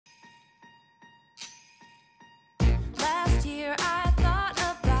This year I thought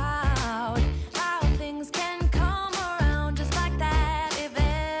about how things can come around just like that if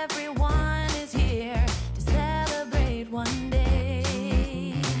everyone is here to celebrate one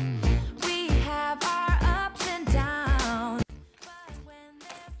day. We have our ups and downs.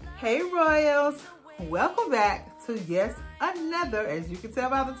 Hey Royals, welcome back to yes, another, as you can tell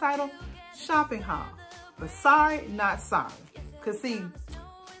by the title, shopping haul. But sorry, not sorry. Cause see,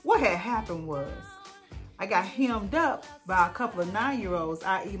 what had happened was I got hemmed up by a couple of 9-year-olds,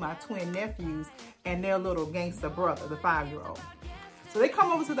 i.e. my twin nephews and their little gangster brother, the 5-year-old. So they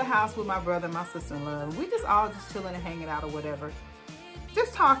come over to the house with my brother and my sister-in-law. We just all just chilling and hanging out or whatever.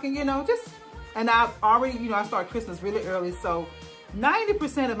 Just talking, you know, and I've already, you know, I started Christmas really early. So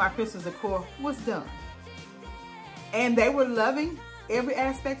 90% of my Christmas decor was done. And they were loving every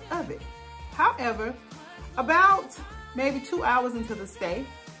aspect of it. However, about maybe 2 hours into the stay,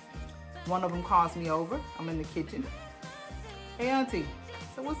 one of them calls me over. I'm in the kitchen. Hey, auntie.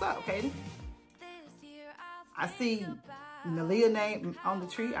 So what's up, Katie? I see Nalia's name on the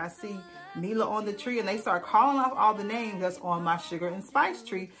tree. I see Neela on the tree. And they start calling off all the names that's on my sugar and spice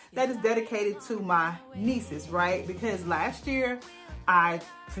tree that is dedicated to my nieces, right? Because last year, I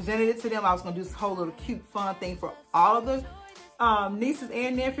presented it to them. I was going to do this whole little cute, fun thing for all of the nieces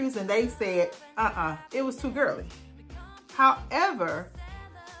and nephews, and they said, it was too girly. However,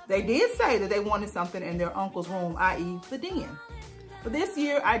 they did say that they wanted something in their uncle's room, i.e. the den. But this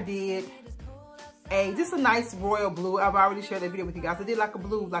year I did just a nice royal blue. I've already shared that video with you guys. I did like a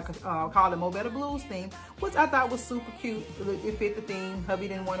blue, like a called it Mo Better Blues theme, which I thought was super cute. It fit the theme. Hubby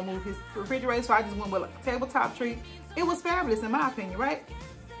didn't want to move his refrigerator, so I just went with a tabletop tree. It was fabulous in my opinion, right?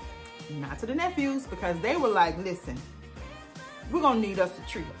 Not to the nephews, because they were like, listen, we're gonna need us a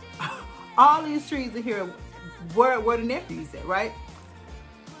tree. All these trees are here. Where the nephews at, right?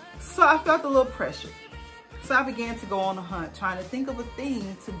 So I felt a little pressure. So I began to go on a hunt, trying to think of a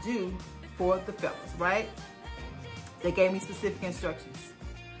thing to do for the fellas, right? They gave me specific instructions.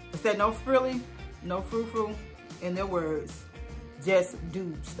 They said no frilly, no frou-frou, in their words, just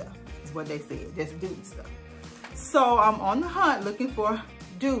dude stuff, is what they said, just dude stuff. So I'm on the hunt looking for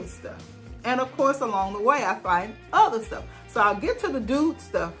dude stuff. And of course, along the way, I find other stuff. So I'll get to the dude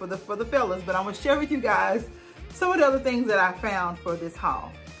stuff for the fellas, but I'm gonna share with you guys some of the other things that I found for this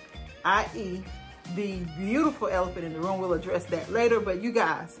haul, i.e. the beautiful elephant in the room. We'll address that later, but you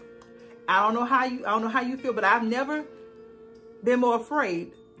guys, I don't know how you feel, but I've never been more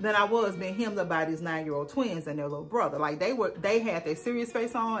afraid than I was being hemmed up by these 9-year-old twins and their little brother. Like they had their serious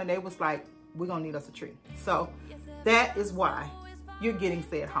face on, and they was like, we're gonna need us a tree. So that is why you're getting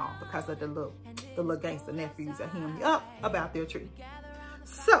said haul, because of the little gangster nephews that hem me up about their tree.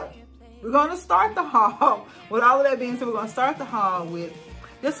 So we're gonna start the haul with all of that being said. We're gonna start the haul with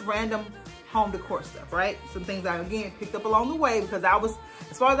just random home decor stuff, right? Some things I again picked up along the way, because I was,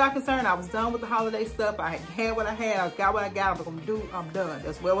 as far as I'm concerned, I was done with the holiday stuff. I had what I had. I got what I got. I'm done.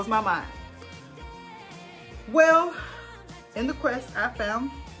 That's where was my mind. Well, in the quest, I found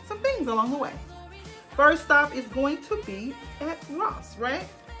some things along the way. First stop is going to be at Ross, right?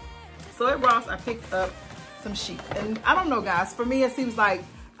 So at Ross, I picked up some sheets. And I don't know, guys, for me, it seems like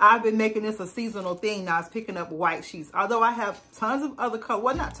I've been making this a seasonal thing now. It's picking up white sheets. Although I have tons of other color,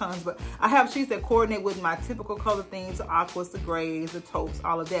 well, not tons, but I have sheets that coordinate with my typical color themes, the aquas, the grays, the taupes,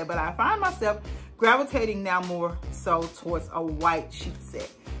 all of that. But I find myself gravitating now more so towards a white sheet set.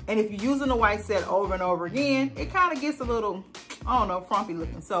 And if you're using a white set over and over again, it kind of gets a little, I don't know, frumpy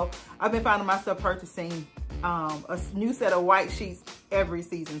looking. So I've been finding myself purchasing a new set of white sheets every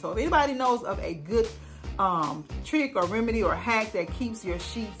season. So if anybody knows of a good trick or remedy or hack that keeps your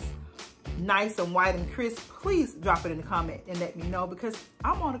sheets nice and white and crisp, please drop it in the comment and let me know, because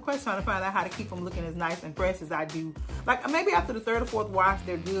I'm on a quest trying to find out how to keep them looking as nice and fresh as I do. Like maybe after the 3rd or 4th wash,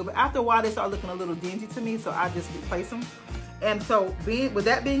 they're good, but after a while they start looking a little dingy to me, so I just replace them. And so with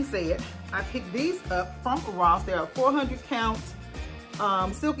that being said, I picked these up from Ross. They're a 400 count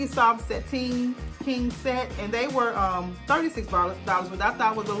silky soft sateen king set, and they were $36, which I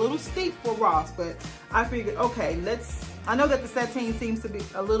thought was a little steep for Ross, but I figured, okay, I know that the sateen seems to be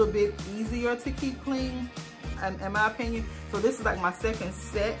a little bit easier to keep clean, in my opinion. So this is like my second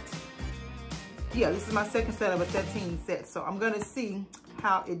set. Yeah, this is my second set of a sateen set. So I'm gonna see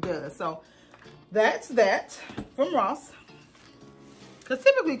how it does. So that's that from Ross. Because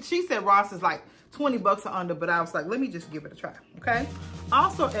typically she said Ross is like 20 bucks or under, but I was like, let me just give it a try, okay?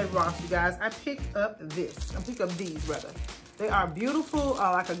 Also at Ross, you guys, I picked up these rather. They are beautiful,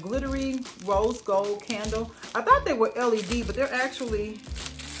 like a glittery rose gold candle. I thought they were LED, but they're actually,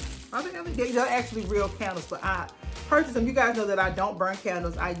 are they LED? They're actually real candles, but I purchased them. You guys know that I don't burn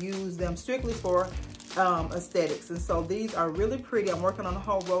candles. I use them strictly for aesthetics. And so these are really pretty. I'm working on the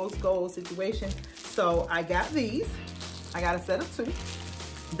whole rose gold situation. So I got these. I got a set of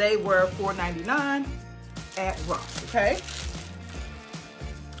 2. They were $4.99 at Ross, okay?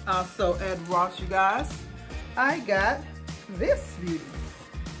 Also at Ross, you guys, I got this beauty.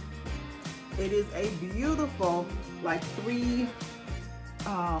 It is a beautiful, like 3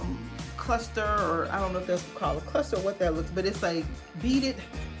 cluster, or I don't know if that's called a cluster or what that looks, but it's a beaded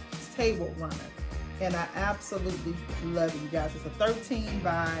table runner. And I absolutely love it, you guys. It's a 13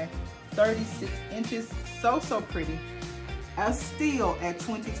 by 36 inches. So pretty. A steal at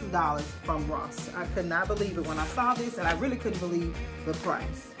 $22 from Ross. I could not believe it when I saw this, and I really couldn't believe the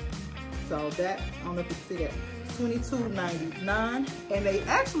price. So that, I don't know if you can see that, $22.99. And they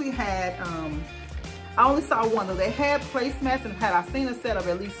actually had, I only saw one though. They had placemats, and had I seen a set of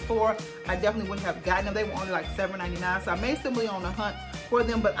at least 4, I definitely wouldn't have gotten them. They were only like $7.99. So I may still be on the hunt for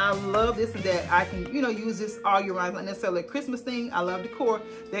them, but I love this and that. I can, you know, use this all year round. Not necessarily a Christmas thing. I love decor.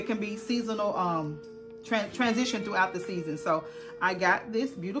 There can be seasonal transition throughout the season. So I got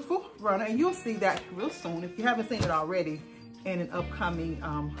this beautiful runner, and you'll see that real soon if you haven't seen it already in an upcoming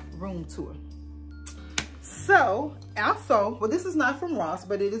room tour. So also, well, this is not from Ross,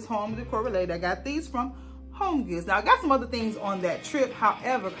 but it is home decor related. I got these from Home Goods. Now I got some other things on that trip,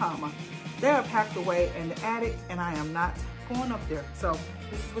 however, they're packed away in the attic, and I am not going up there. So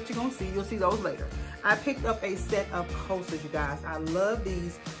this is what you're gonna see. You'll see those later. I picked up a set of coasters, you guys. I love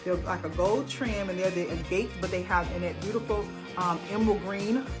these. They're like a gold trim, and they're engaged, but they have in that beautiful emerald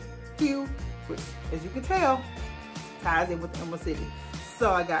green hue, which, as you can tell, ties in with the Emerald City.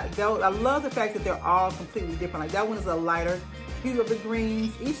 So I got those. I love the fact that they're all completely different. Like that one is a lighter hue of the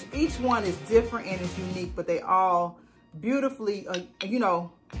greens. Each one is different and it's unique, but they all beautifully, you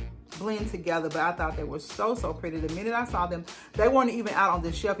know, blend together. But I thought they were so pretty. The minute I saw them, they weren't even out on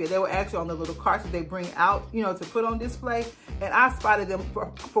the shelf yet. They were actually on the little carts that they bring out, you know, to put on display. And I spotted them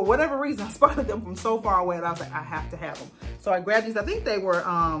for whatever reason. I spotted them from so far away, and I was like, I have to have them. So I grabbed these. I think they were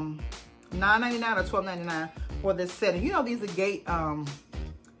 $9.99 or $12.99 for this set. And you know, these are gate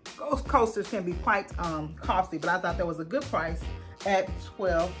those coasters can be quite costly, but I thought that was a good price at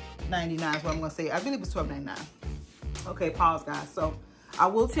 $12.99 is what I'm gonna say. I believe it's $12.99. Okay, pause, guys. So I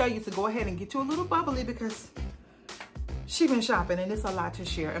will tell you to go ahead and get you a little bubbly because she's been shopping and it's a lot to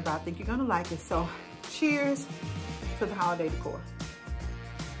share, but I think you're gonna like it. So cheers to the holiday decor.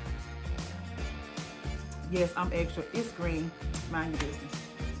 Yes, I'm extra. It's green. Mind your business.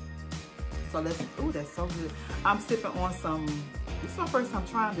 So let's, ooh, that's so good. I'm sipping on some, this is my first time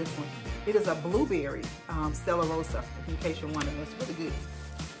trying this one. It is a blueberry Stella Rosa, in case you're wondering. It's really good.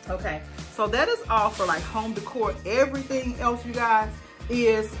 Okay, so that is all for like home decor. Everything else, you guys,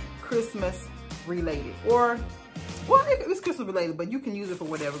 is Christmas related. Or, well, it's Christmas related, but you can use it for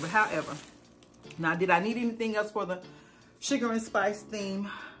whatever. But however, now did I need anything else for the sugar and spice theme?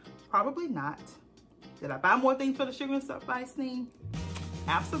 Probably not. Did I buy more things for the sugar and spice theme?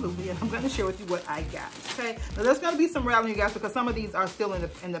 Absolutely, and I'm going to share with you what I got. Okay, now there's going to be some rattling, you guys, because some of these are still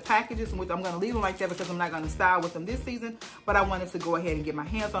in the packages, which I'm going to leave them like that because I'm not going to style with them this season. But I wanted to go ahead and get my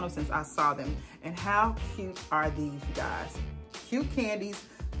hands on them since I saw them. And how cute are these, you guys? Cute candies,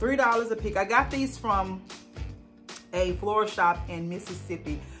 $3 a pick. I got these from a floral shop in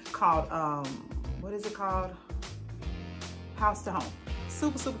Mississippi called what is it called? House to Home.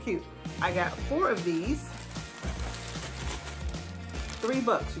 Super cute. I got 4 of these.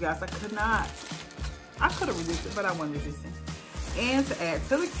 $3, you guys. I could have resisted, but I wasn't resisting. And to add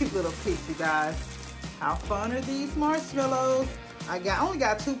to the cute little pics, you guys, how fun are these marshmallows? I only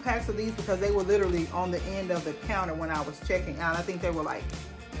got 2 packs of these because they were literally on the end of the counter when I was checking out. I think they were like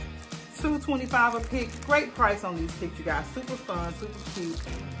 $2.25 a pick. Great price on these picks, you guys. Super fun, super cute.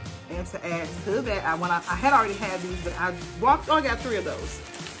 And to add to that, I had already had these, but I got 3 of those.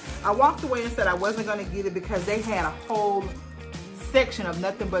 I walked away and said I wasn't going to get it because they had a whole section of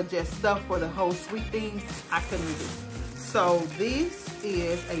nothing but just stuff for the whole sweet things. I couldn't resist. So this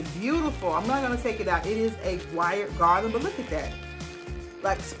is a beautiful, I'm not going to take it out. It is a wired garland, but look at that.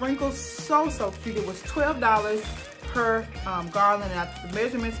 Like sprinkles, so cute. It was $12 per garland. Now the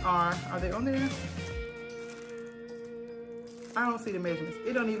measurements are they on there? I don't see the measurements.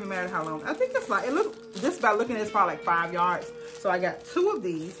 It don't even matter how long. I think it's like, just by looking at it's probably like 5 yards. So I got 2 of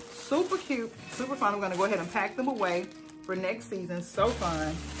these. Super cute, super fun. I'm gonna go ahead and pack them away for next season. So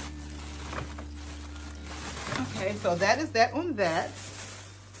fun. Okay, so that is that on that.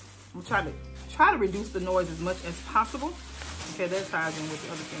 I'm try to reduce the noise as much as possible. Okay, that ties in with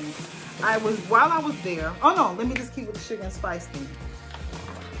the other things. While I was there, oh no, let me just keep with the sugar and spice thing.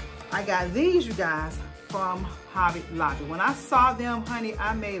 I got these, you guys, from Hobby Lobby. When I saw them, honey,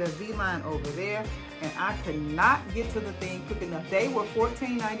 I made a V-line over there, and I could not get to the thing quick enough. They were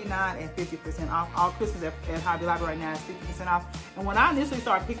 $14.99 and 50% off. All Christmas at Hobby Lobby right now is 50% off. And when I initially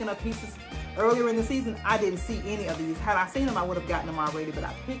started picking up pieces earlier in the season, I didn't see any of these. Had I seen them, I would have gotten them already, but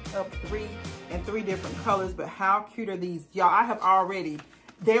I picked up 3 in 3 different colors. But how cute are these? Y'all, I have already,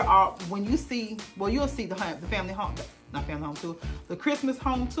 there are, when you see, well, you'll see the family home, not family home tour, the Christmas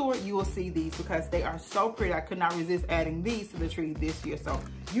home tour, you will see these because they are so pretty. I could not resist adding these to the tree this year. So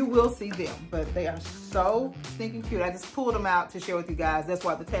you will see them, but they are so stinking cute. I just pulled them out to share with you guys. That's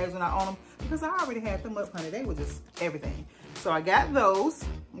why the tags are not on them, because I already had them up, honey. They were just everything. So I got those,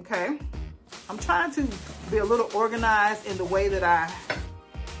 okay? I'm trying to be a little organized in the way that I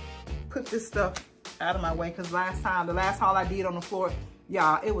put this stuff out of my way, because the last haul I did on the floor,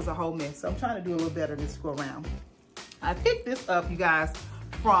 y'all, it was a whole mess. So I'm trying to do a little better this go around. I picked this up, you guys,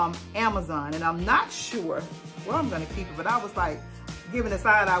 from Amazon, and I'm not sure where I'm gonna keep it, but I was like giving a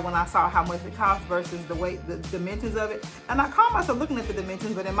side eye when I saw how much it cost versus the weight, the dimensions of it. And I caught myself looking at the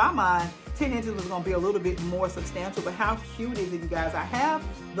dimensions, but in my mind, 10 inches was gonna be a little bit more substantial. But how cute is it, you guys? I have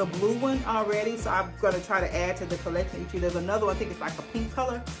the blue one already, so I'm gonna try to add to the collection each year. There's another one, I think it's like a pink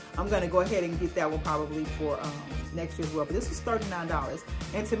color. I'm gonna go ahead and get that one probably for next year as well. But this was $39,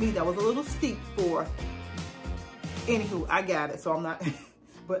 and to me, that was a little steep for. Anywho, I got it, so I'm not,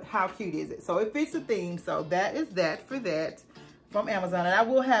 but how cute is it? So it fits the theme, so that is that for that from Amazon. And I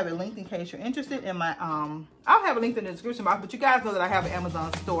will have it linked in case you're interested in my, I'll have a link in the description box, but you guys know that I have an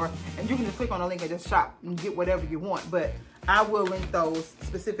Amazon store, and you can just click on the link and just shop and get whatever you want. But I will link those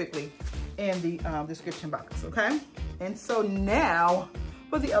specifically in the description box, okay? And so now,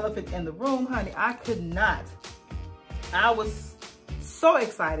 for the elephant in the room, honey, I was so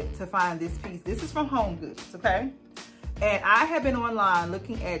excited to find this piece. This is from Home Goods, okay? And I have been online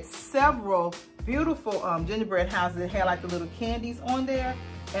looking at several beautiful gingerbread houses that had like the little candies on there.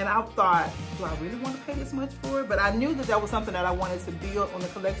 And I thought, do I really want to pay this much for it? But I knew that that was something that I wanted to build on the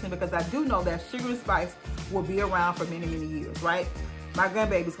collection, because I do know that Sugar and Spice will be around for many, many years, right? My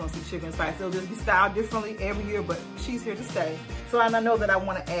grandbaby's gonna see Sugar and Spice. It'll just be styled differently every year, but she's here to stay. So and I know that I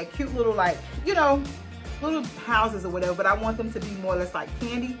want to add cute little, like, you know, little houses or whatever, but I want them to be more or less like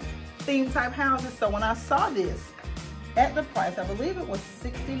candy theme type houses. So when I saw this at the price, I believe it was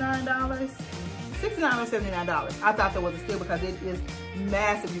 $69 or $79. I thought that was a steal because it is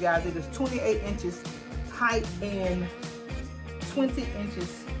massive, you guys. It is 28 inches height and 20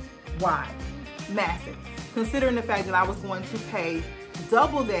 inches wide. Massive. Considering the fact that I was going to pay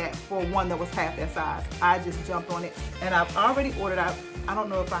double that for one that was half that size, I just jumped on it, and I've already ordered out. I don't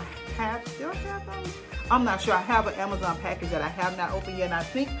know if I have, do I have those? I'm not sure. I have an Amazon package that I have not opened yet, and I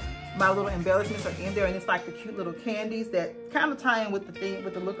think my little embellishments are in there, and it's like the cute little candies that kind of tie in with the theme,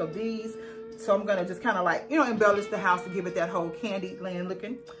 with the look of these. So I'm gonna just kind of like, you know, embellish the house to give it that whole candy land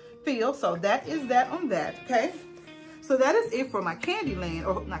looking feel. So that is that on that, okay? So that is it for my candy land,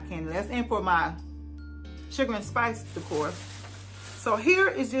 or not candy land, that's it for my Sugar and Spice decor. So here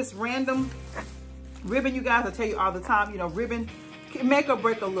is just random ribbon, you guys. I tell you all the time, you know, ribbon can make or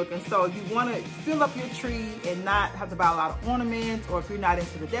break a look. And so you want to fill up your tree and not have to buy a lot of ornaments, or if you're not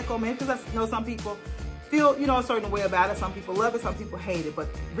into the deco, man, because I know some people feel, you know, a certain way about it. Some people love it, some people hate it, but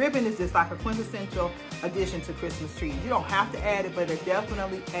ribbon is just like a quintessential addition to Christmas trees. You don't have to add it, but it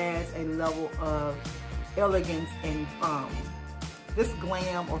definitely adds a level of elegance and just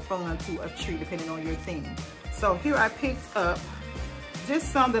glam or fun to a tree, depending on your theme. So here I picked up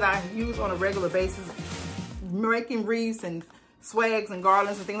just some that I use on a regular basis, making wreaths and swags and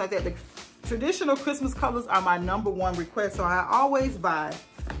garlands and things like that. The traditional Christmas colors are my #1 request, so I always buy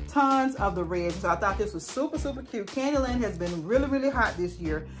tons of the reds. So I thought this was super, super cute. Candyland has been really, really hot this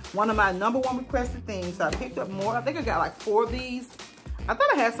year. One of my #1 requested things. So I picked up more. I think I got like 4 of these. I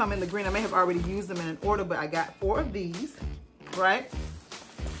thought I had some in the green. I may have already used them in an order, but I got 4 of these, right?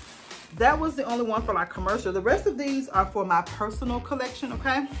 That was the only one for like commercial. The rest of these are for my personal collection,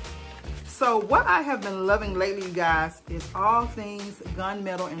 okay? So what I have been loving lately, you guys, is all things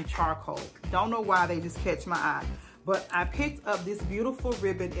gunmetal and charcoal. Don't know why, they just catch my eye. But I picked up this beautiful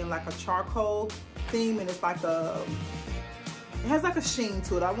ribbon in like a charcoal theme, and it's like a, it has like a sheen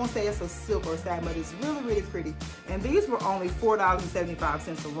to it. I won't say it's a silk or satin, but it's really, really pretty. And these were only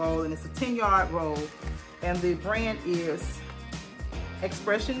 $4.75 a roll, and it's a 10-yard roll. And the brand is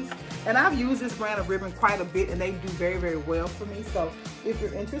Expressions. And I've used this brand of ribbon quite a bit, and they do very, very well for me. So if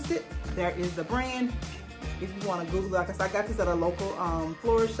you're interested, there is the brand. If you want to Google it, like I said, I got this at a local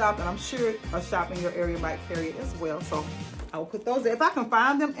florist shop, and I'm sure a shop in your area might carry it as well. So I will put those there. If I can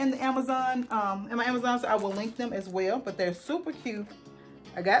find them in the Amazon, in my Amazon, so I will link them as well. But they're super cute.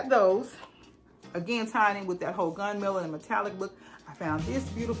 I got those. again, tying in with that whole gunmetal and metallic look, I found this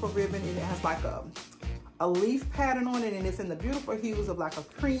beautiful ribbon, and it has like a leaf pattern on it, and it's in the beautiful hues of like a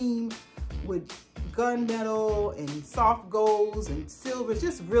cream with gunmetal and soft golds and silvers.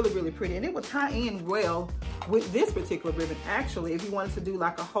 Just really, really pretty. And it would tie in well with this particular ribbon. Actually, if you wanted to do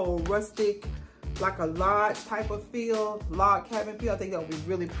like a whole rustic, like a lodge type of feel, log cabin feel, I think that would be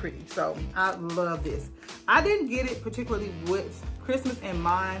really pretty. So I love this. I didn't get it particularly with Christmas in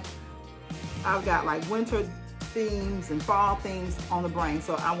mind. I've got like winter themes and fall themes on the brain.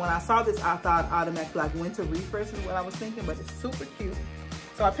 So when I saw this, I thought automatically like winter refresh is what I was thinking, but it's super cute.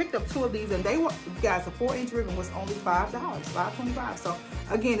 So I picked up 2 of these, and they were, guys, a 4-inch ribbon was only $5, $5.25. So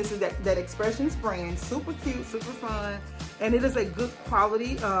again, this is that Expressions brand, super cute, super fun, and it is a good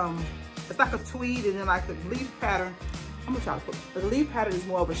quality. It's like a tweed, and then like the leaf pattern. I'm gonna try to put the leaf pattern is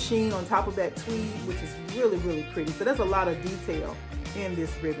more of a sheen on top of that tweed, which is really, really pretty. So there's a lot of detail in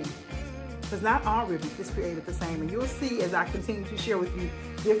this ribbon, because not all ribbon is created the same, and you'll see as I continue to share with you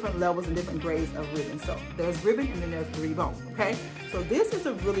different levels and different grades of ribbon. So there's ribbon, and then there's ribbon. Okay, so this is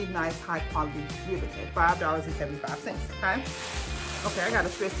a really nice high quality ribbon at $5.75. Okay. Okay, I gotta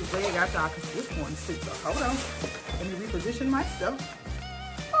stretch this leg out, y'all, because this one sits up. Hold on, let me reposition myself.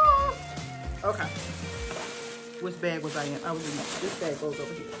 Oh. Okay, which bag was I in? I was in this bag goes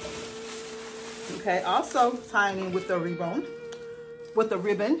over here. Okay, also tying in with the ribbon. With the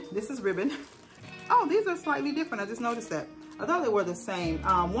ribbon, this is ribbon. Oh, these are slightly different. I just noticed that. I thought they were the same.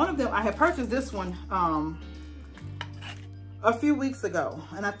 One of them, I had purchased this one a few weeks ago,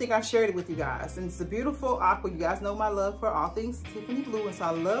 and I think I shared it with you guys. And it's a beautiful aqua. You guys know my love for all things Tiffany blue, and so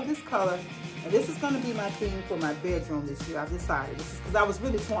I love this color. And this is going to be my theme for my bedroom this year. I've decided. This is because I was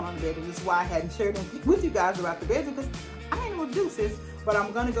really torn on the bedroom. This is why I hadn't shared it with you guys about the bedroom, because I didn't know what to do, sis. But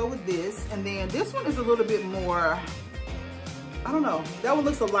I'm going to go with this. And then this one is a little bit more, I don't know. That one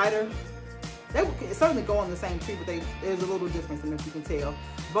looks a lighter. They certainly go on the same tree, but there's a little difference in it, if you can tell.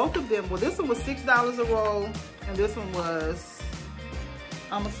 Both of them, well, this one was $6 a roll, and this one was,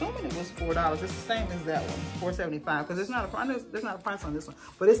 I'm assuming it was $4. It's the same as that one, $4.75, because there's not a price on this one.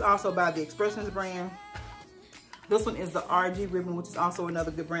 But it's also by the Expressions brand. This one is the RG ribbon, which is also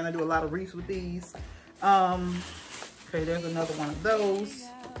another good brand. I do a lot of wreaths with these. Okay, there's another one of those.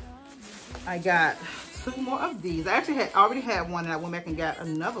 I got 2 more of these. I actually already had one, and I went back and got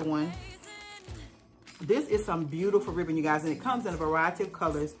another one. This is some beautiful ribbon, you guys, and it comes in a variety of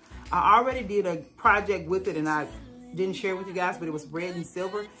colors. I already did a project with it, and I didn't share with you guys, but it was red and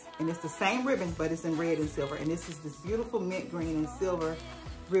silver, and it's the same ribbon, but it's in red and silver. And this is this beautiful mint green and silver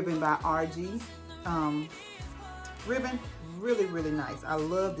ribbon by RG ribbon. Really, really nice. I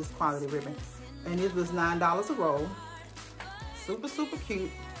love this quality ribbon, and it was $9 a roll. Super, super cute.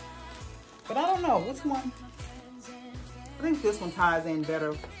 But I don't know which one. I think this one ties in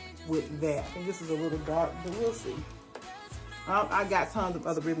better with that. I think this is a little dark, but we'll see. I got tons of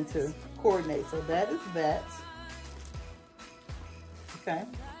other ribbon to coordinate, so that is that. Okay,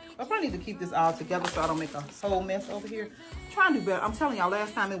 I probably need to keep this all together so I don't make a whole mess over here. I'm trying to do better. I'm telling y'all,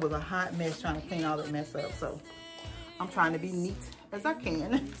 last time it was a hot mess trying to clean all that mess up, so I'm trying to be neat as I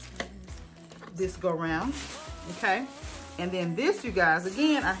can this go round. Okay, and then this, you guys,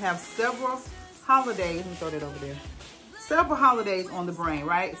 again, I have several holidays. Let me throw that over there. Several holidays on the brain,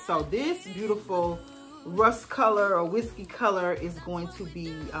 right? So this beautiful rust color or whiskey color is going to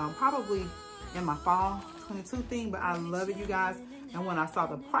be probably in my fall 22 theme, but I love it, you guys. And when I saw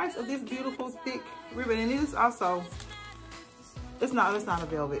the price of this beautiful thick ribbon, and it is also, it's not a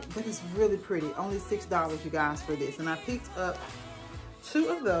velvet, but it's really pretty. Only $6, you guys, for this. And I picked up 2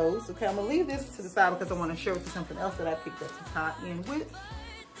 of those. Okay, I'm gonna leave this to the side because I want to share with you something else that I picked up to tie in with.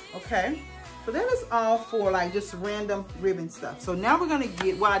 Okay. So that is all for like just random ribbon stuff. So now we're gonna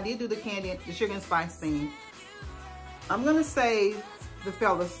get, well, I did do the candy, the sugar and spice theme. I'm gonna save the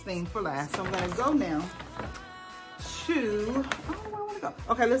fellas theme for last. So I'm gonna go now to, I don't know where I wanna go.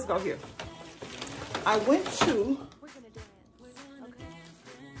 Okay, let's go here. I went to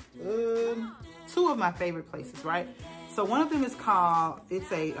 2 of my favorite places, right? So one of them is called,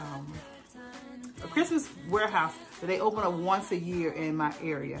 it's a Christmas warehouse that they open up once a year in my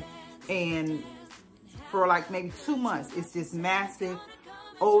area. And for like maybe 2 months, it's just massive,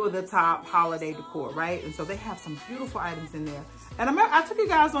 over-the-top holiday decor, right? And so they have some beautiful items in there. And I took you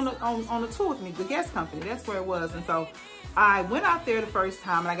guys on the tour with me, the guest company. That's where it was. And so I went out there the first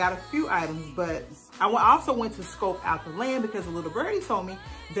time, and I got a few items. But I also went to scope out the land because a little birdie told me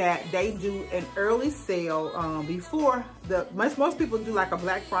that they do an early sale before the most people do like a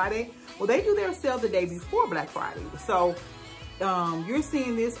Black Friday. Well, they do their sale the day before Black Friday. So you're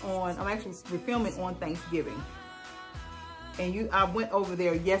seeing this on, we're filming on Thanksgiving. And I went over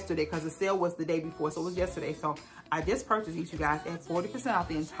there yesterday because the sale was the day before, so it was yesterday. So I just purchased these, you guys, at 40% off.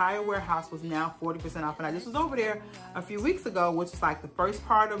 The entire warehouse was now 40% off. And I just was over there a few weeks ago, which is like the first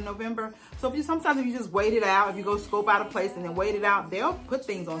part of November. So sometimes if you just wait it out, if you go scope out a place and then wait it out, they'll put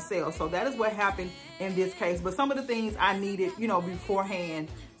things on sale. So that is what happened in this case. But some of the things I needed, you know, beforehand,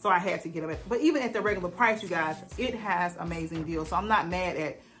 so I had to get them. But even at the regular price, you guys, it has amazing deals. So I'm not mad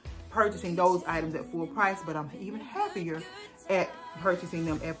at purchasing those items at full price, but I'm even happier at purchasing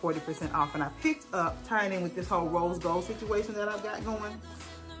them at 40% off. And I picked up, tying in with this whole rose gold situation that I've got going,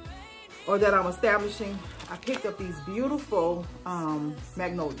 or that I'm establishing, I picked up these beautiful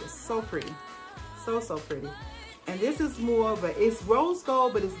magnolias. So pretty, so pretty. And this is more of a, it's rose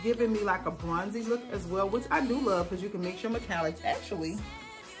gold, but it's giving me like a bronzy look as well, which I do love because you can mix your metallics. Actually,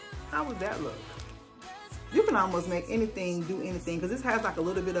 how would that look? You can almost make anything do anything because this has like a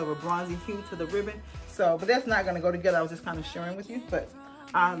little bit of a bronzy hue to the ribbon. So, but that's not gonna go together. I was just kind of sharing with you, but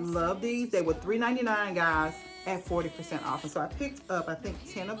I love these. They were $3.99, guys, at 40% off. And so I picked up, I think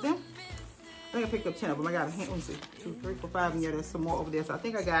 10 of them. I think I picked up 10 of them. I got a hint, let me see, 2, 3, 4, 5, and yeah, there's some more over there. So I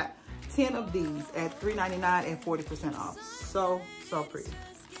think I got 10 of these at $3.99 at 40% off. So pretty.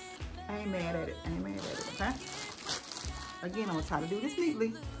 I ain't mad at it, I ain't mad at it, okay? Again, I'm gonna try to do this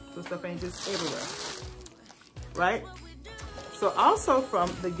neatly so stuff ain't just everywhere, right? So also from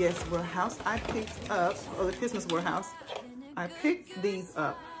the guest warehouse, I picked up, or the Christmas warehouse, I picked these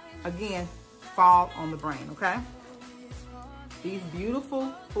up. Again, fall on the brain, okay? These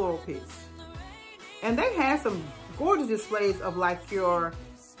beautiful floral picks. And they had some gorgeous displays of like your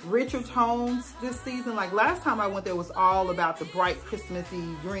richer tones this season. Like last time I went there was all about the bright Christmassy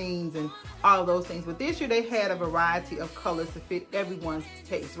greens and all of those things. But this year they had a variety of colors to fit everyone's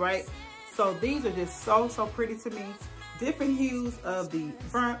taste, right? So these are just so pretty to me. Different hues of the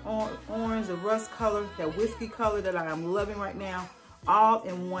burnt orange, the rust color, that whiskey color that I am loving right now, all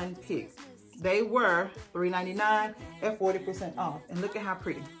in one pick. They were $3.99 at 40% off. And look at how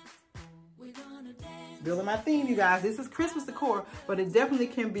pretty. Building my theme, you guys. This is Christmas decor, but it definitely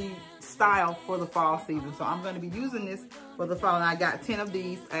can be styled for the fall season. So I'm going to be using this for the fall. And I got 10 of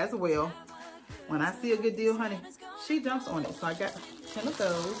these as well. When I see a good deal, honey, she jumps on it. So I got 10 of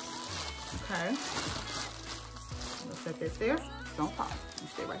those. Okay. Set that there. Don't pop. You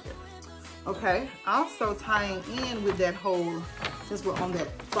stay right there. Okay. Also tying in with that whole, since we're on that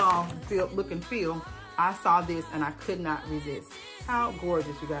fall look and feel, I saw this and I could not resist. How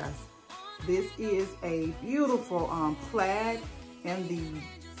gorgeous, you guys. This is a beautiful plaid and the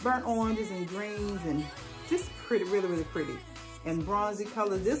burnt oranges and greens and just pretty, really pretty. And bronzy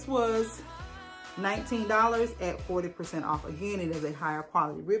color. This was $19 at 40% off. Again, it is a higher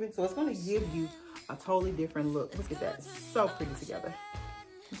quality ribbon, so it's going to give you a totally different look. Look at that. It's so pretty together.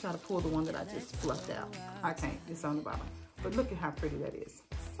 I'm trying to pull the one that I just fluffed out. I can't. It's on the bottom. But look at how pretty that is.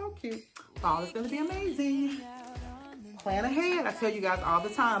 So cute. Fall is going to be amazing. Plan ahead. I tell you guys all the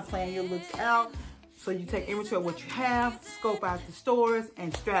time, plan your looks out. So you take inventory of what you have, scope out the stores,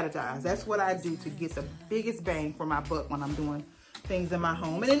 and strategize. That's what I do to get the biggest bang for my buck when I'm doing things in my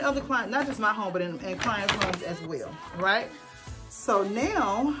home. And in other clients, not just my home, but in clients' homes as well, right? So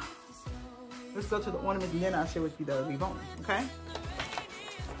now, let's go to the ornaments and then I'll share with you the rebone, okay?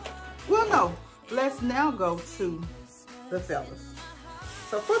 Well, no, let's now go to the fellas.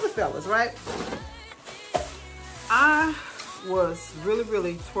 So for the fellas, right? I was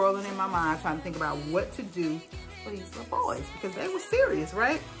really twirling in my mind trying to think about what to do for these little boys because they were serious,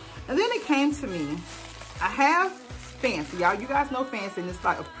 right? And then it came to me, I have Fancy, y'all. You guys know Fancy, and it's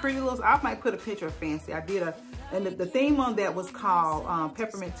like a pretty little, I might put a picture of Fancy. I did and the theme on that was called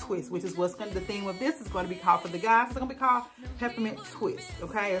Peppermint Twist, which is what's going to, the theme of this is going to be called, for the guys, it's going to be called Peppermint Twist,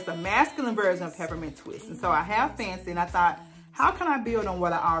 okay? It's a masculine version of Peppermint Twist. And so I have Fancy, and I thought, how can I build on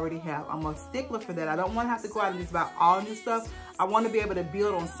what I already have? I'm a stickler for that. I don't want to have to go out and just buy all new stuff. I want to be able to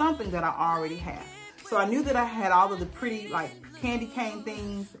build on something that I already have. So I knew that I had all of the pretty, like, candy cane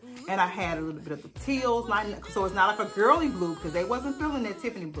things, and I had a little bit of the teals, so it's not like a girly blue, because they wasn't feeling that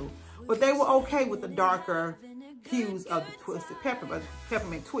Tiffany blue. But they were okay with the darker hues of the twisted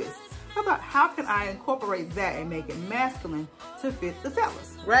peppermint twist. I thought, how can I incorporate that and make it masculine to fit the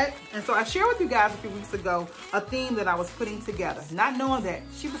fellas, right? And so I shared with you guys a few weeks ago a theme that I was putting together, not knowing that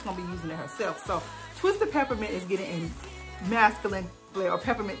she was going to be using it herself. So Twisted Peppermint is getting a masculine flair, or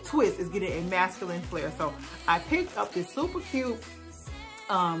Peppermint Twist is getting a masculine flair. So I picked up this super cute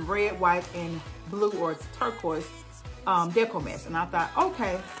red, white, and blue, or turquoise Decor mesh, and I thought,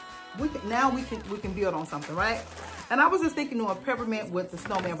 okay, we can build on something, right? And I was just thinking of peppermint with the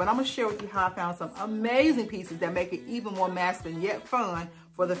snowman, but I'm gonna share with you how I found some amazing pieces that make it even more masculine yet fun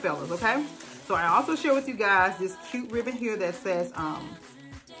for the fellas, okay? So I also share with you guys this cute ribbon here that says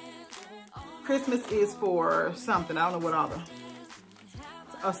Christmas is for something. I don't know what all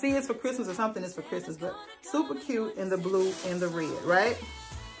the C is for Christmas or something is for Christmas, but super cute in the blue and the red, right?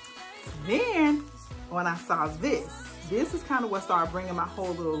 Then when I saw this is kind of what started bringing my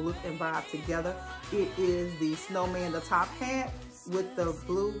whole little look and vibe together. It is the snowman, the top hat with the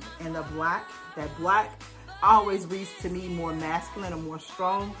blue and the black. That black always reads to me more masculine and more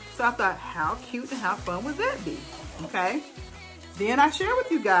strong. So I thought, how cute and how fun would that be? Okay. Then I share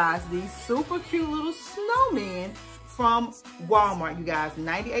with you guys these super cute little snowmen from Walmart, you guys,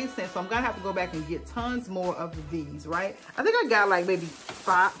 98 cents. So I'm gonna have to go back and get tons more of these, right? I think I got like maybe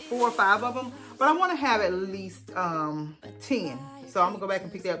 4 or 5 of them, but I want to have at least 10. So I'm gonna go back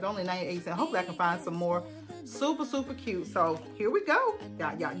and pick that up. They're only 98 cents. Hopefully I can find some more super, super cute. So here we go.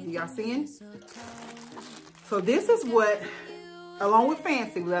 Y'all seeing? So this is what, along with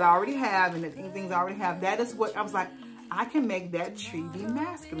Fancy that I already have and the things I already have, that is what I was like, I can make that tree be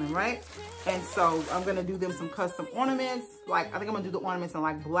masculine, right? And so I'm gonna do them some custom ornaments. Like, I think I'm gonna do the ornaments in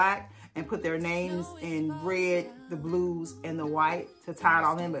like black and put their names in red, the blues, and the white to tie it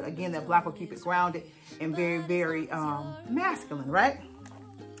all in. But again, that black will keep it grounded and very, very masculine, right?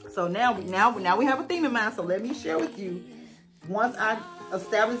 So now we have a theme in mind. So let me share with you, once I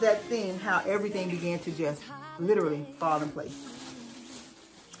established that theme, how everything began to just literally fall in place.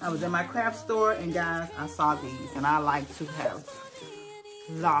 I was in my craft store, and guys, I saw these, and I like to have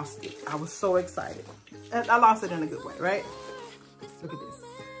lost it. I was so excited. And I lost it in a good way, right? Look at this.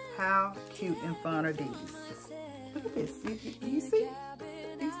 How cute and fun are these? Look at this. Do you see?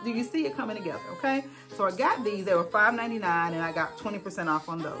 Do you see it coming together, okay? So I got these. They were $5.99, and I got 20% off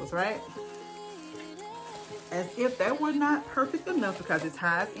on those, right? As if that were not perfect enough, because it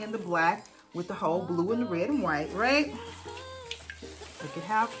ties in the black with the whole blue and the red and white, right? Look at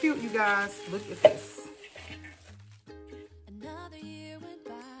how cute, you guys. Look at this.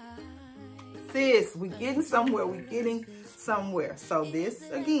 Sis, we getting somewhere. We getting somewhere. So this,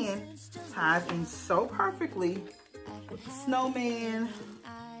 again, ties in so perfectly with the snowman.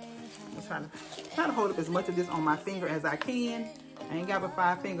 I'm trying to hold up as much of this on my finger as I can. I ain't got but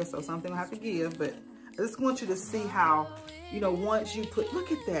 5 fingers, so something will have to give. But I just want you to see how, you know, once you put,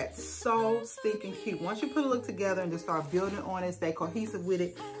 look at that, so stinking cute. Once you put a look together and just start building on it, stay cohesive with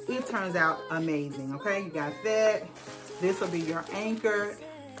it, it turns out amazing, okay? You got that. This will be your anchor,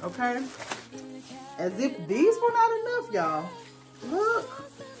 okay? As if these were not enough, y'all.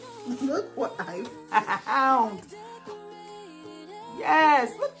 Look what I found.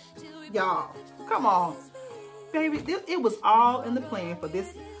 Yes, look, y'all, come on. Baby, it was all in the plan for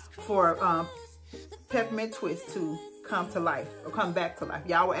this, for Peppermint Twist to come to life, or come back to life.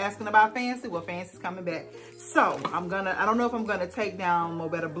 Y'all were asking about Fancy. Well, Fancy's coming back. So I don't know if I'm gonna take down Mo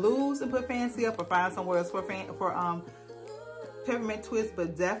Better Blues and put Fancy up, or find somewhere else for Peppermint Twist,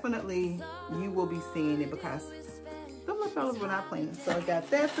 but definitely you will be seeing it, because some little fellas were not playing. So I got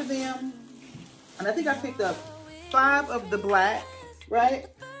that for them, and I think I picked up 5 of the black, right?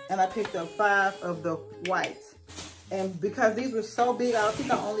 And I picked up 5 of the white. And because these were so big, I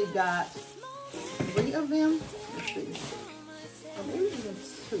think I only got 3 of them. Let's see. Or maybe even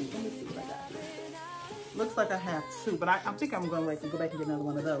 2. Let me see what I got here. Looks like I have 2, but I think I'm going to go back and get another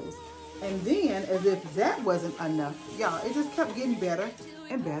one of those. And then, as if that wasn't enough, y'all, it just kept getting better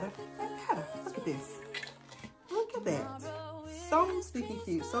and better and better. Look at this. Look at that. So stinking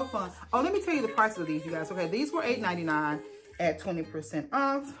cute. So fun. Oh, let me tell you the price of these, you guys. Okay, these were $8.99 at 20%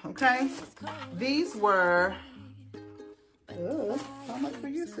 off. Okay. These were... how much for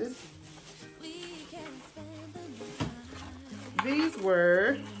you, sis? These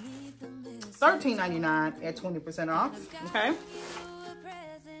were $13.99 at 20% off. Okay.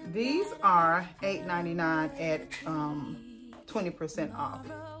 These are $8.99 at 20% off.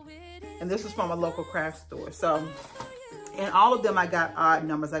 And this is from a local craft store. So, and all of them I got odd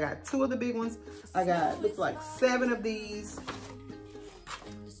numbers. I got 2 of the big ones. I got, looks like 7 of these.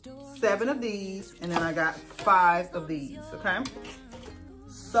 7 of these, and then I got 5 of these, okay?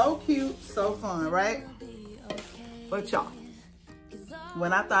 So cute, so fun, right? But y'all,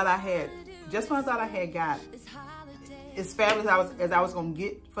 when I thought I had, just when I thought I had got as fabulous as I was gonna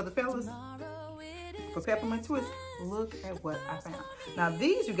get for the fellas, for Peppermint Twist, look at what I found. Now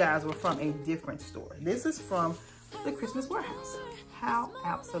these, you guys, were from a different store. This is from the Christmas Warehouse. How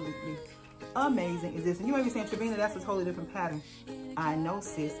absolutely amazing is this? And you might be saying, Travina, that's a totally different pattern. I know,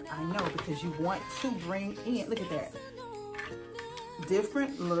 sis, I know, because you want to bring in, look at that,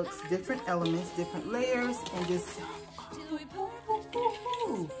 different looks, different elements, different layers, and just, look at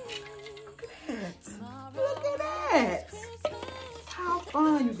that. Look at that. How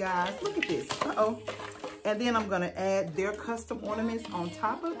fun guys. Look at this. Uh-oh. And then I'm gonna add their custom ornaments on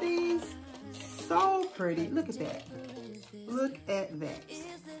top of these. So pretty. Look at that. Look at that.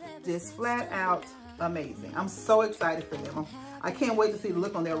 Just flat out amazing. I'm so excited for them. I can't wait to see the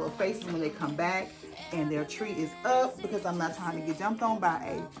look on their little faces when they come back and their tree is up, because I'm not trying to get jumped on by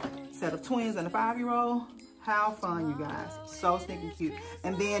a set of twins and a 5-year-old. How fun, you guys. So stinking cute.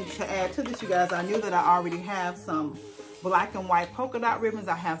 And then to add to this, you guys, I knew that I already have some black and white polka dot ribbons.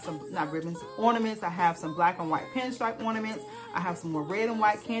 I have some, not ribbons, ornaments. I have some black and white pinstripe ornaments. I have some more red and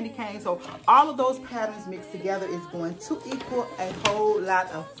white candy canes. So all of those patterns mixed together is going to equal a whole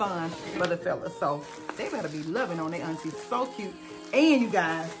lot of fun for the fellas. So they better be loving on their auntie. So cute. And you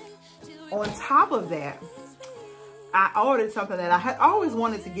guys, on top of that, I ordered something that I had always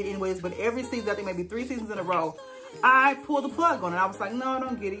wanted to get anyways, but every season, I think maybe 3 seasons in a row, I pulled the plug on it. I was like, no,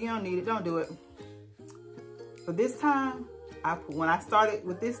 don't get it. You don't need it. Don't do it. But this time, when I started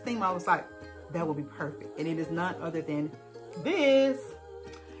with this theme, I was like, that will be perfect. And it is none other than this.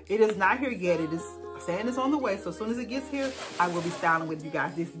 It is not here yet. It is saying it's on the way. So as soon as it gets here, I will be styling with you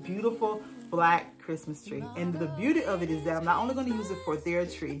guys this beautiful black Christmas tree. And the beauty of it is that I'm not only going to use it for their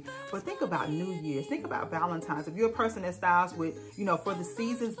tree, but think about New Year's. Think about Valentine's. If you're a person that styles with, you know, for the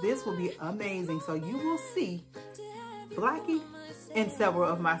seasons, this will be amazing. So you will see Blackie in several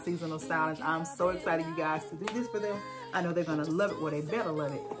of my seasonal stylings. I'm so excited, you guys, to do this for them. I know they're going to love it. Well, they better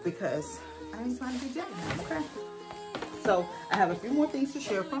love it, because I ain't trying to be judging them, okay? So I have a few more things to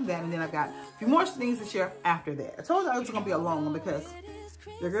share from that, and then I've got a few more things to share after that. I told you it was going to be a long one because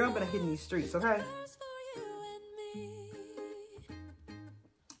your girl been hitting these streets, okay?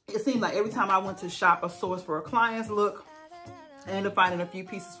 It seemed like every time I went to shop a source for a client's look, I ended up finding a few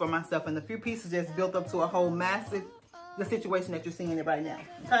pieces for myself, and the few pieces just built up to a whole massive, the situation that you're seeing it right now,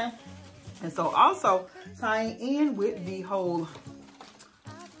 okay? And so also tying in with the whole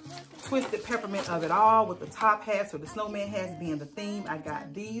twisted peppermint of it all, with the top hats or the snowman hats being the theme, I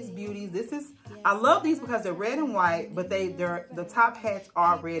got these beauties. I love these because they're red and white, but the top hats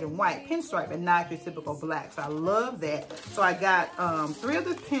are red and white pinstripe and not your typical black. So I love that. So I got 2 of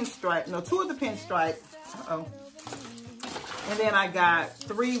the pinstripe, and then I got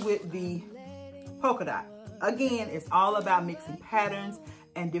 3 with the polka dot. Again, it's all about mixing patterns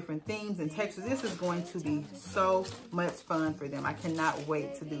and different themes and textures. This is going to be so much fun for them. I cannot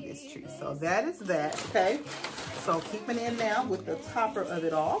wait to do this tree. So that is that, okay? So keeping in now with the topper of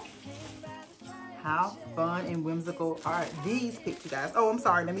it all. How fun and whimsical are these picks, you guys? Oh, I'm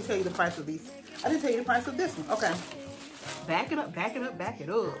sorry. Let me tell you the price of these. I didn't tell you the price of this one. Okay. Back it up, back it up, back it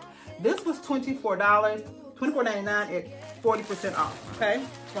up. This was $24, $24.99 at 40% off, okay?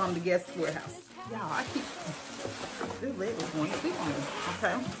 From the Guest Warehouse. Y'all, I keep, this leg is going to sleep on me,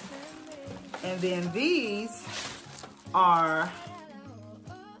 okay? And then these are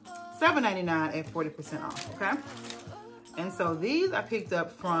 $7.99 at 40% off, okay? And so these I picked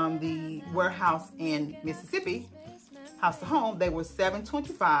up from the warehouse in Mississippi, House to Home. They were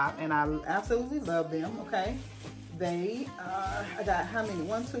 $7.25, and I absolutely love them, okay? They, I got how many?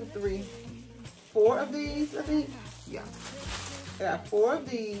 1, 2, 3, 4 of these, I think. Yeah, I got 4 of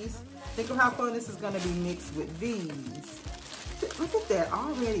these. Think of how fun this is going to be mixed with these. Look at that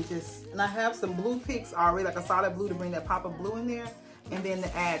already. And I have some blue picks already, like a solid blue to bring that pop of blue in there. And then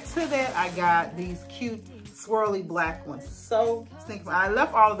to add to that, I got these cute swirly black ones. So stinking fun. I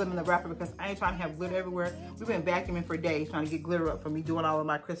left all of them in the wrapper because I ain't trying to have glitter everywhere. We've been vacuuming for days trying to get glitter up for me doing all of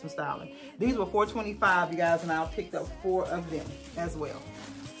my Christmas styling. These were $4.25, you guys, and I picked up 4 of them as well.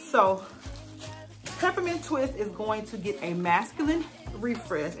 So Peppermint Twist is going to get a masculine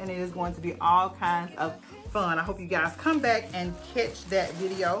refresh, and it is going to be all kinds of fun. I hope you guys come back and catch that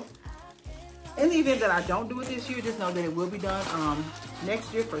video. In the event that I don't do it this year, just know that it will be done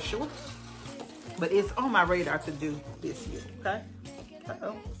next year for sure. But it's on my radar to do this year, okay?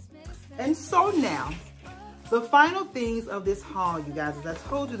 Uh-oh. And so now, the final things of this haul, you guys, as I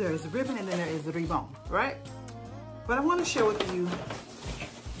told you, there is ribbon and then there is ribbon, right? But I want to share with you,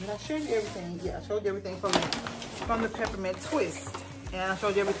 did I show you everything? Yeah, I showed you everything from the Peppermint Twist. And I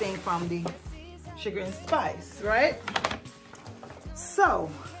showed you everything from the Sugar and Spice, right? So,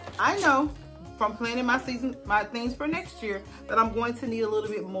 I know from planning my things for next year that I'm going to need a little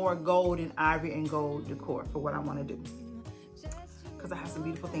bit more gold and ivory and gold decor for what I want to do, because I have some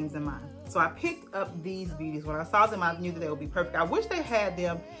beautiful things in mind. So I picked up these beauties. When I saw them, I knew that they would be perfect. I wish they had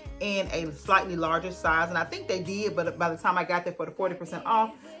them in a slightly larger size, and I think they did, but by the time I got there for the 40%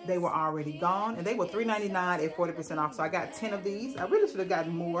 off, they were already gone, and they were $3.99 at 40% off. So I got 10 of these. I really should have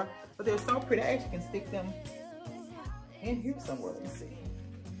gotten more, but they're so pretty. I actually can stick them in here somewhere. Let me see.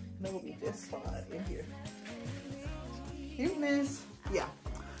 They will be just fine in here. Cuteness. Yeah.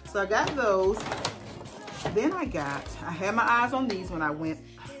 So I got those. Then I had my eyes on these when I went,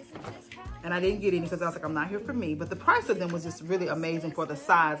 and I didn't get any because I was like, I'm not here for me. But the price of them was just really amazing for the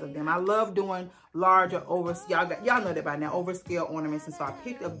size of them. I love doing larger y'all know that by now, overscale ornaments. And so I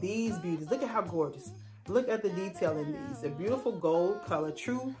picked up these beauties. Look at how gorgeous. Look at the detail in these. They're beautiful gold color,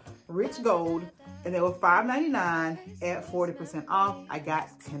 true rich gold. And they were $5.99 at 40% off. I got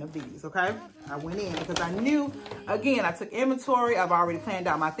 10 of these, okay? I went in because I knew, again, I took inventory. I've already planned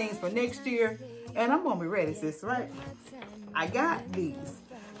out my things for next year. And I'm gonna be ready, sis, right? I got these.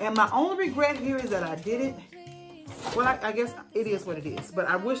 And my only regret here is that I didn't, well, I guess it is what it is. But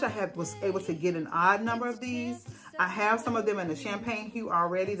I wish I was able to get an odd number of these. I have some of them in the champagne hue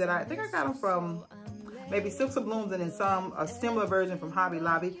already that I think I got them from maybe Silks of Blooms, and then a similar version from Hobby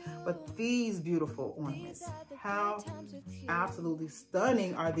Lobby. But these beautiful ornaments, how absolutely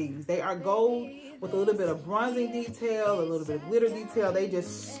stunning are these? They are gold with a little bit of bronzing detail, a little bit of glitter detail. They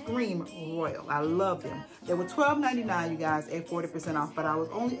just scream royal. I love them. They were $12.99, you guys, at 40% off, but I was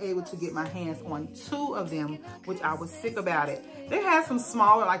only able to get my hands on 2 of them, which I was sick about it. They had some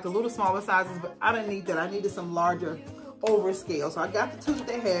smaller, like the little smaller sizes, but I didn't need that. I needed some larger overscale. So I got the 2 that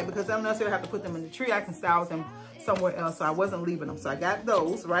they had because I don't necessarily have to put them in the tree. I can style with them somewhere else, so I wasn't leaving them. So I got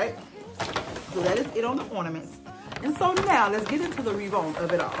those, right? So that is it on the ornaments. And so now let's get into the rebone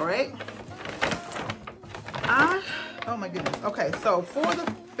of it all, right? Oh my goodness. Okay, so for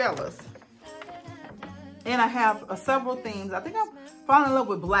the fellas, and I have several themes. I think I'm falling in love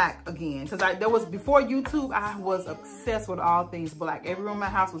with black again because before YouTube, I was obsessed with all things black. Every room in my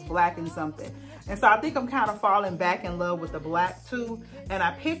house was black and something. And so I think I'm kind of falling back in love with the black too. And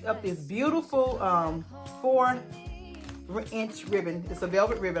I picked up this beautiful 4-inch ribbon. It's a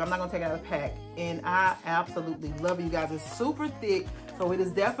velvet ribbon. I'm not gonna take it out of the pack. And I absolutely love it, you guys. It's super thick, so it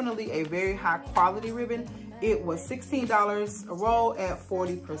is definitely a very high quality ribbon. It was $16 a roll at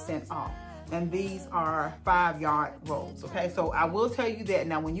 40% off. And these are 5-yard rolls, okay? So I will tell you that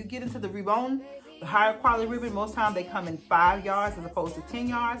now when you get into the rebone, the higher quality ribbon, most times they come in 5 yards as opposed to 10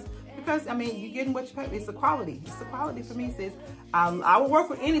 yards. Because, I mean, you're getting what you pay. It's the quality. It's the quality for me, sis. I will work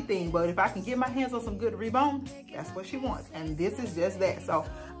with anything, but if I can get my hands on some good rebone, that's what she wants. And this is just that. So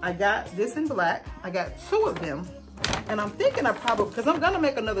I got this in black. I got 2 of them. And I'm thinking because I'm going to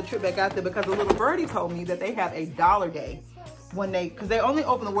make another trip back out there because a little birdie told me that they have a dollar day because they only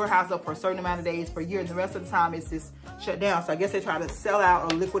open the warehouse up for a certain amount of days per year, and the rest of the time it's just shut down. So I guess they try to sell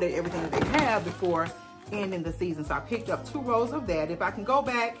out or liquidate everything that they have before ending the season. So I picked up 2 rows of that. If I can go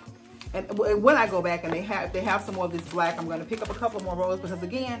back, and when I go back and if they have some more of this black, I'm going to pick up a couple more rows because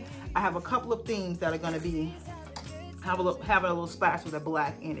again, I have a couple of themes that are going to be having a little splash with the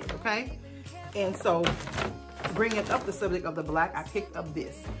black in it, okay? And so bringing up the subject of the black, I picked up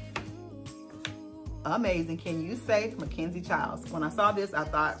this. Amazing, can you say, Mackenzie Childs. When I saw this, I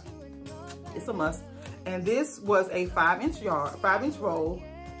thought it's a must. And this was a 5-inch roll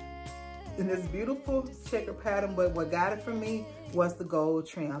in this beautiful checker pattern, but what got it for me was the gold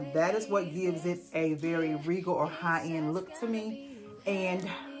trim. That is what gives it a very regal or high-end look to me. And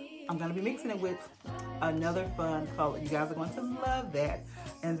I'm gonna be mixing it with another fun color. You guys are going to love that.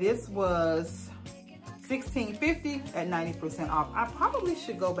 And this was $16.50 at 90% off. I probably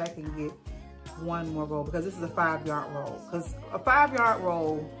should go back and get 1 more roll because this is a 5-yard roll. Because a 5-yard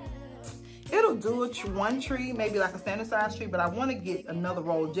roll, it'll do one tree, maybe like a standard size tree, but I want to get another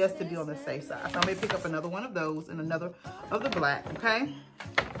roll just to be on the safe side. So I may pick up another one of those and another of the black, okay?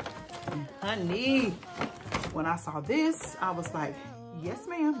 And honey, when I saw this, I was like, yes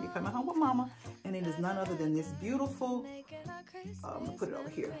ma'am, you're coming home with mama. And it is none other than this beautiful, I'm gonna put it over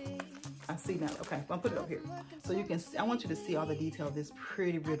here. I see now, okay, I'm gonna put it over here. So you can see, I want you to see all the detail of this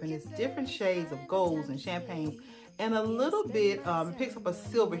pretty ribbon. It's different shades of golds and champagnes and a little bit, it picks up a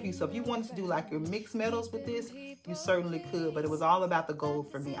silver hue. So if you wanted to do like your mixed metals with this, you certainly could, but it was all about the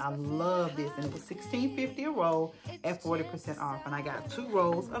gold for me. I love this, and it was $16.50 a roll at 40% off. And I got 2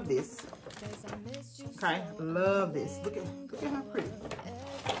 rolls of this. Okay, love this. Look at how pretty.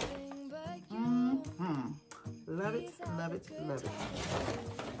 Love it, love it, love it.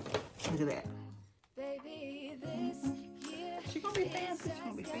 Look at that. She's gonna be fancy. She's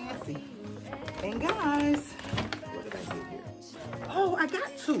gonna be fancy. And guys, what did I get here? Oh, I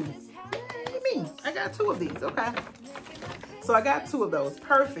got 2. Yay me. I got 2 of these. Okay. So I got 2 of those.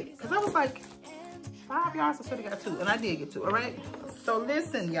 Perfect. Because I was like, 5 yards, I should have got 2. And I did get 2. All right. So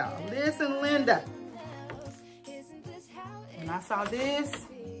listen, y'all. Listen, Linda. When I saw this,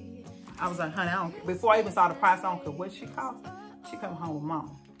 I was like, honey, I don't care. Before I even saw the price, I don't care what she cost. She come home with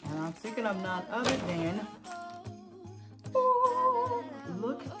mom. And I'm thinking of none other than, ooh,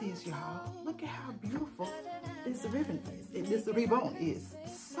 look this, y'all. Look at how beautiful this ribbon is. This ribbon is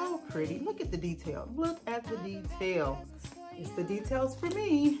so pretty. Look at the detail. Look at the detail. It's the details for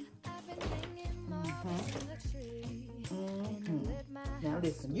me. Now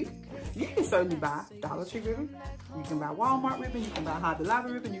listen, you can certainly buy Dollar Tree ribbon. You can buy Walmart ribbon. You can buy Hobby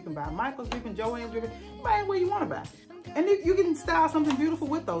Lobby ribbon. You can buy Michael's ribbon, Joann's ribbon. Buy it where you want to buy. And you can style something beautiful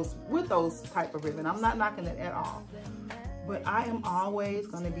with those type of ribbon. I'm not knocking it at all. But I am always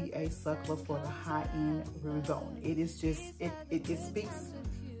going to be a sucker for the high-end ribbon. It is just, it speaks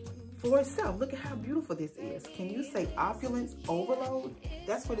for itself. Look at how beautiful this is. Can you say opulence overload?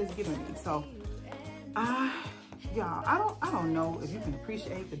 That's what it's giving me. So, y'all, I don't know if you can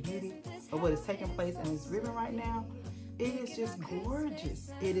appreciate the beauty of what is taking place in this ribbon right now. It is just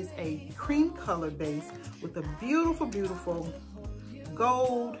gorgeous. It is a cream color base with a beautiful, beautiful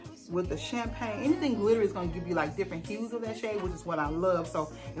gold with the champagne. Anything glitter is going to give you like different hues of that shade, which is what I love.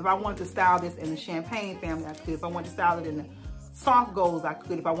 So if I wanted to style this in the champagne family, I could. If I wanted to style it in the soft golds, I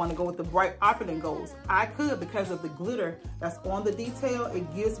could. If I want to go with the bright opulent golds, I could, because of the glitter that's on the detail.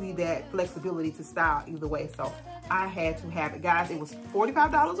 It gives me that flexibility to style either way. So I had to have it, guys. It was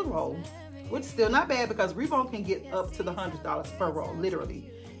 $45 a roll, which is still not bad because ribbon can get up to the $100 per roll, literally.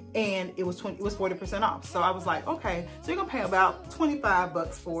 And it was 40% off. So I was like, okay, so you're gonna pay about 25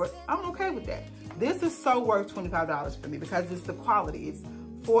 bucks for it. I'm okay with that. This is so worth $25 for me because it's the quality. It's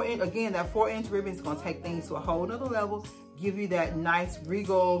 4-inch, again, that 4-inch ribbon is gonna take things to a whole nother level, give you that nice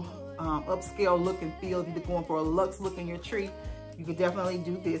regal, upscale look and feel. If you're going for a luxe look in your tree, you could definitely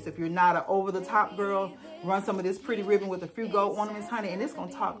do this. If you're not an over-the-top girl, run some of this pretty ribbon with a few gold ornaments, honey, and it's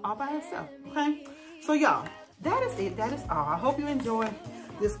gonna talk all by itself, okay? So y'all, that is it, that is all. I hope you enjoyed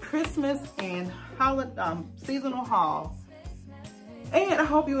this Christmas and seasonal haul. And I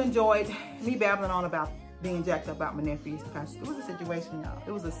hope you enjoyed me babbling on about being jacked up about my nephews, because it was a situation, y'all.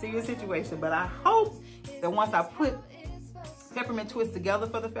 It was a serious situation, but I hope that once I put peppermint twist together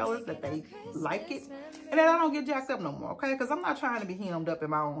for the fellas, that they like it and that I don't get jacked up no more, okay? Because I'm not trying to be hemmed up in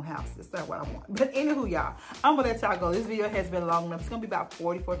my own house. That's not what I want. But anywho, y'all, I'm gonna let y'all go. This video has been long enough. It's gonna be about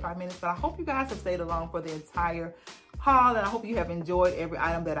 45 minutes, but I hope you guys have stayed along for the entire haul, and I hope you have enjoyed every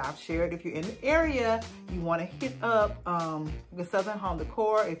item that I've shared. If you're in the area, you want to hit up the Southern Home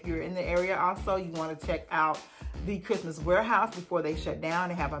Decor. If you're in the area also, you want to check out the Christmas warehouse before they shut down.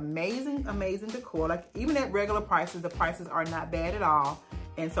 They have amazing, amazing decor. Like, even at regular prices, the prices are not bad at all.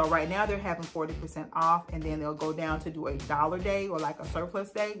 And so right now they're having 40% off, and then they'll go down to do a dollar day or like a surplus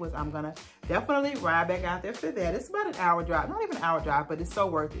day, which I'm gonna definitely ride back out there for that. It's about an hour drive, not even an hour drive, but it's so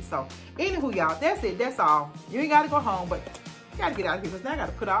worth it. So anywho, y'all, that's it, that's all. You ain't gotta go home, but you gotta get out of here because now I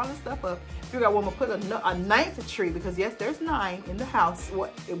gotta put all this stuff up. Figure out where I'm gonna put a ninth tree, because yes, there's 9 in the house,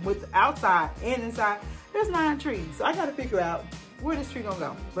 with outside and inside, there's 9 trees. So I gotta figure out where this tree gonna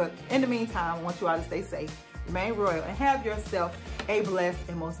go. But in the meantime, I want you all to stay safe, remain royal, and have yourself a blessed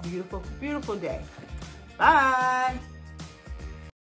and most beautiful, beautiful day. Bye.